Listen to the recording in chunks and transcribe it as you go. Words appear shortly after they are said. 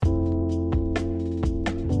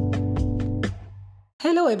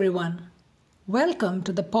Hello, everyone. Welcome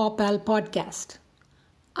to the Paw Pal podcast.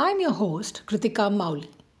 I'm your host, Krithika Mouli.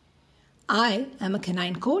 I am a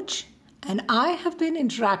canine coach and I have been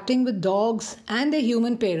interacting with dogs and their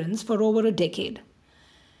human parents for over a decade.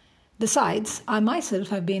 Besides, I myself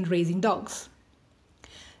have been raising dogs.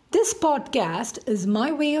 This podcast is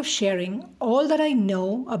my way of sharing all that I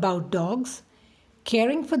know about dogs,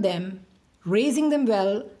 caring for them, raising them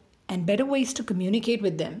well, and better ways to communicate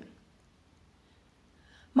with them.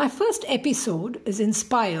 My first episode is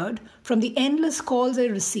inspired from the endless calls I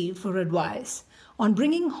received for advice on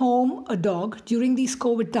bringing home a dog during these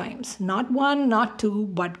COVID times. Not one, not two,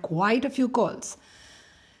 but quite a few calls.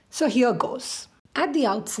 So here goes. At the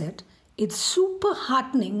outset, it's super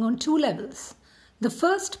heartening on two levels. The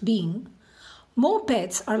first being, more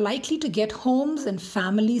pets are likely to get homes and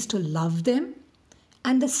families to love them.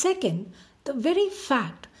 And the second, the very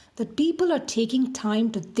fact that people are taking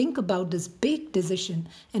time to think about this big decision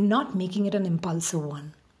and not making it an impulsive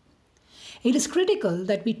one. It is critical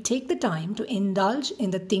that we take the time to indulge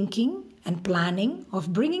in the thinking and planning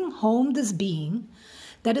of bringing home this being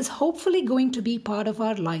that is hopefully going to be part of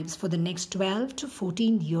our lives for the next 12 to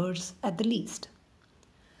 14 years at the least.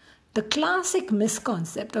 The classic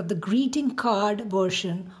misconcept of the greeting card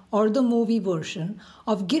version or the movie version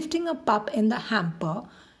of gifting a pup in the hamper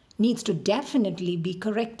needs to definitely be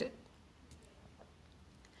corrected.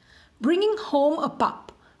 Bringing home a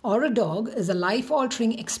pup or a dog is a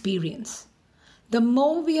life-altering experience. The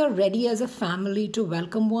more we are ready as a family to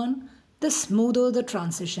welcome one, the smoother the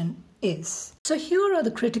transition is. So here are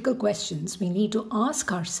the critical questions we need to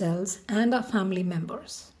ask ourselves and our family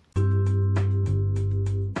members.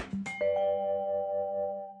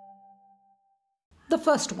 The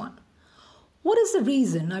first one, what is the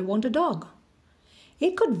reason I want a dog?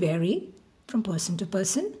 It could vary from person to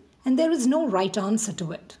person, and there is no right answer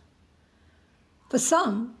to it. For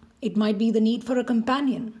some, it might be the need for a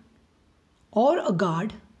companion, or a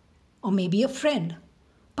guard, or maybe a friend.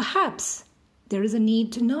 Perhaps there is a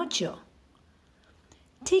need to nurture.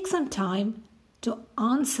 Take some time to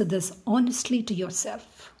answer this honestly to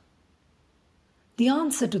yourself. The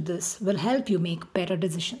answer to this will help you make better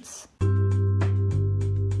decisions.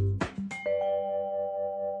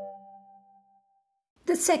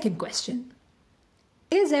 The second question,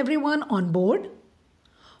 is everyone on board?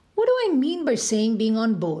 What do I mean by saying being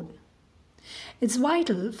on board? It's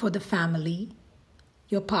vital for the family,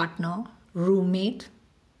 your partner, roommate,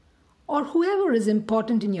 or whoever is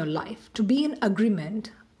important in your life to be in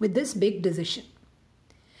agreement with this big decision.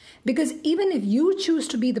 Because even if you choose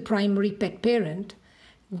to be the primary pet parent,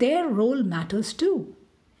 their role matters too.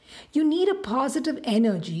 You need a positive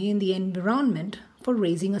energy in the environment for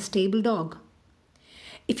raising a stable dog.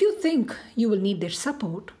 If you think you will need their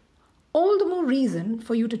support, all the more reason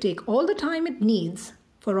for you to take all the time it needs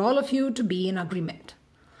for all of you to be in agreement.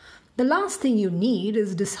 The last thing you need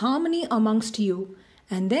is disharmony amongst you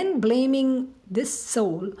and then blaming this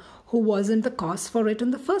soul who wasn't the cause for it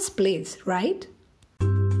in the first place, right?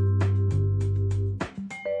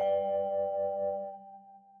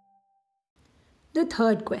 The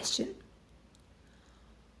third question,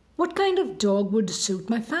 what kind of dog would suit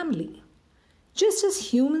my family? Just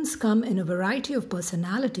as humans come in a variety of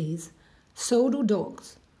personalities, so do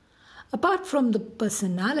dogs. Apart from the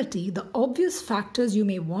personality, the obvious factors you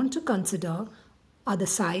may want to consider are the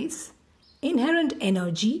size, inherent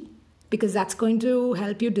energy, because that's going to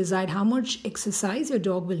help you decide how much exercise your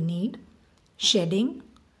dog will need, shedding,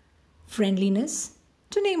 friendliness,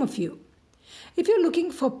 to name a few. If you're looking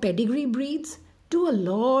for pedigree breeds, do a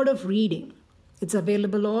lot of reading. It's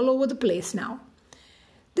available all over the place now.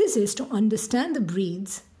 This is to understand the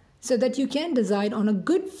breeds so that you can decide on a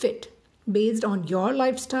good fit based on your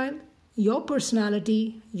lifestyle, your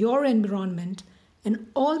personality, your environment, and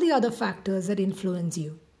all the other factors that influence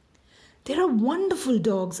you. There are wonderful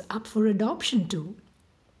dogs up for adoption too.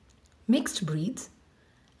 Mixed breeds,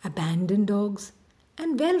 abandoned dogs,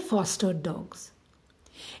 and well-fostered dogs.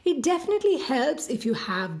 It definitely helps if you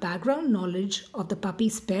have background knowledge of the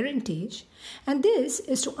puppy's parentage, and this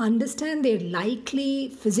is to understand their likely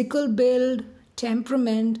physical build,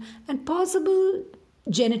 temperament, and possible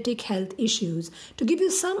genetic health issues to give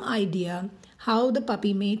you some idea how the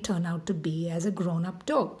puppy may turn out to be as a grown-up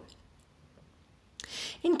dog.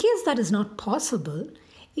 In case that is not possible,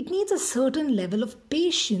 it needs a certain level of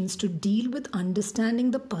patience to deal with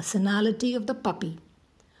understanding the personality of the puppy.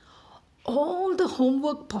 All the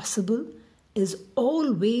homework possible is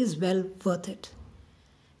always well worth it.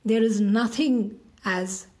 There is nothing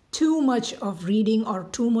as too much of reading or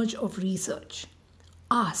too much of research.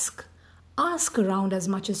 Ask around as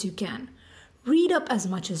much as you can. Read up as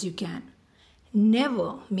much as you can.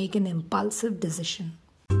 Never make an impulsive decision.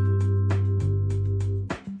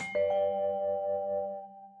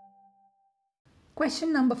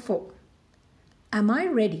 Question number 4. Am I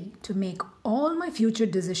ready to make all my future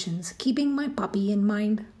decisions keeping my puppy in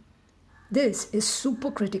mind? This is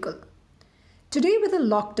super critical. Today, with a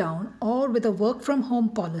lockdown or with a work from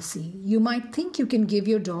home policy, you might think you can give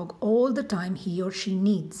your dog all the time he or she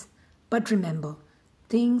needs. But remember,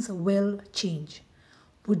 things will change.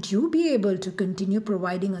 Would you be able to continue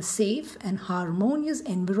providing a safe and harmonious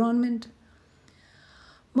environment?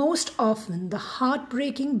 Most often, the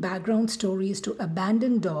heartbreaking background stories to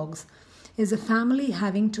abandoned dogs is a family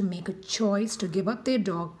having to make a choice to give up their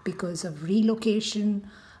dog because of relocation,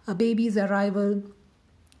 a baby's arrival,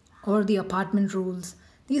 or the apartment rules.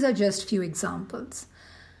 These are just few examples.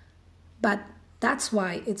 But that's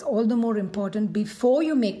why it's all the more important before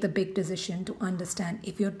you make the big decision to understand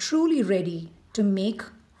if you're truly ready to make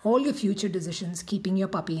all your future decisions keeping your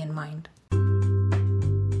puppy in mind.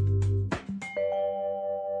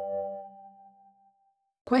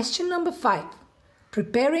 Question number 5.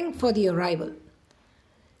 Preparing for the arrival.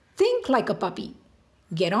 Think like a puppy.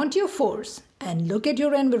 Get onto your fours and look at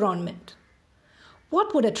your environment.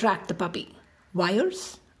 What would attract the puppy?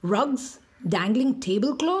 Wires? Rugs? Dangling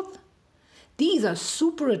tablecloth? These are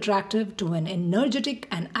super attractive to an energetic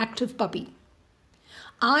and active puppy.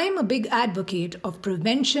 I'm a big advocate of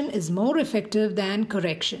prevention is more effective than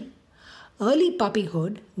correction. Early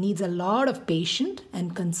puppyhood needs a lot of patient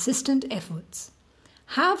and consistent efforts.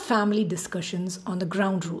 Have family discussions on the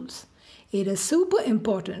ground rules. It is super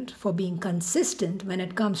important for being consistent when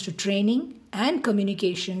it comes to training and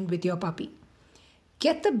communication with your puppy.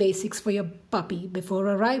 Get the basics for your puppy before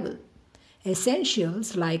arrival.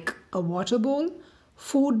 Essentials like a water bowl,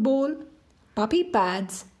 food bowl, puppy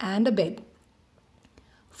pads, and a bed.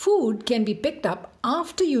 Food can be picked up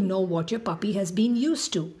after you know what your puppy has been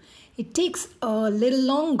used to. It takes a little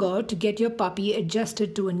longer to get your puppy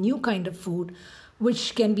adjusted to a new kind of food,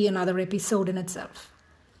 which can be another episode in itself.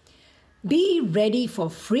 Be ready for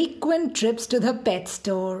frequent trips to the pet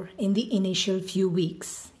store in the initial few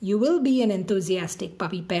weeks. You will be an enthusiastic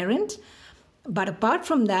puppy parent, but apart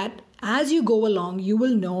from that, as you go along, you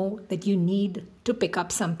will know that you need to pick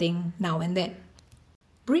up something now and then.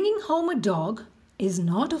 Bringing home a dog is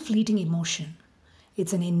not a fleeting emotion.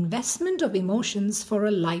 It's an investment of emotions for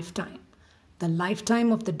a lifetime. The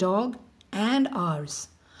lifetime of the dog and ours.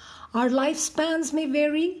 Our lifespans may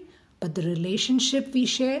vary, but the relationship we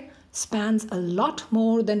share spans a lot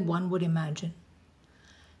more than one would imagine.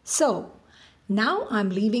 So, now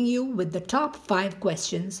I'm leaving you with the top 5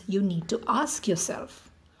 questions you need to ask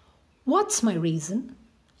yourself. What's my reason?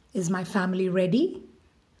 Is my family ready?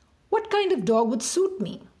 What kind of dog would suit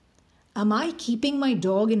me? Am I keeping my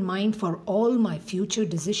dog in mind for all my future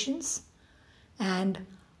decisions? And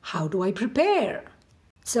how do I prepare?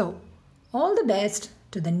 So, all the best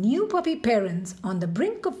to the new puppy parents on the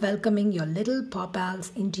brink of welcoming your little paw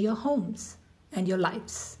pals into your homes and your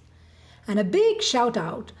lives. And a big shout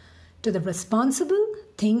out to the responsible,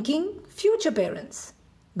 thinking future parents.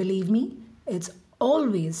 Believe me, it's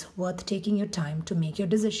always worth taking your time to make your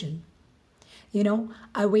decision.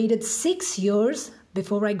 I waited 6 years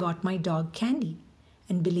before I got my dog Candy.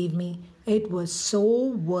 And believe me, it was so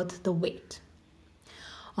worth the wait.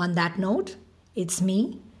 On that note, it's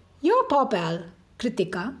me, your paw pal,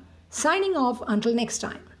 Krithika, signing off until next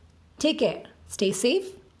time. Take care, stay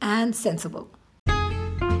safe and sensible.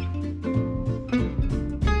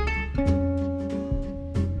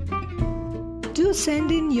 Do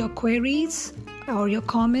send in your queries or your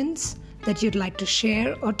comments that you'd like to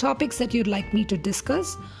share or topics that you'd like me to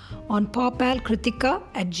discuss on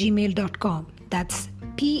pawpalkrithika@gmail.com. That's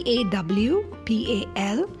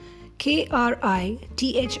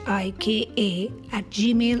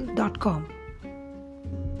PAWPALKRITHIKA@gmail.com.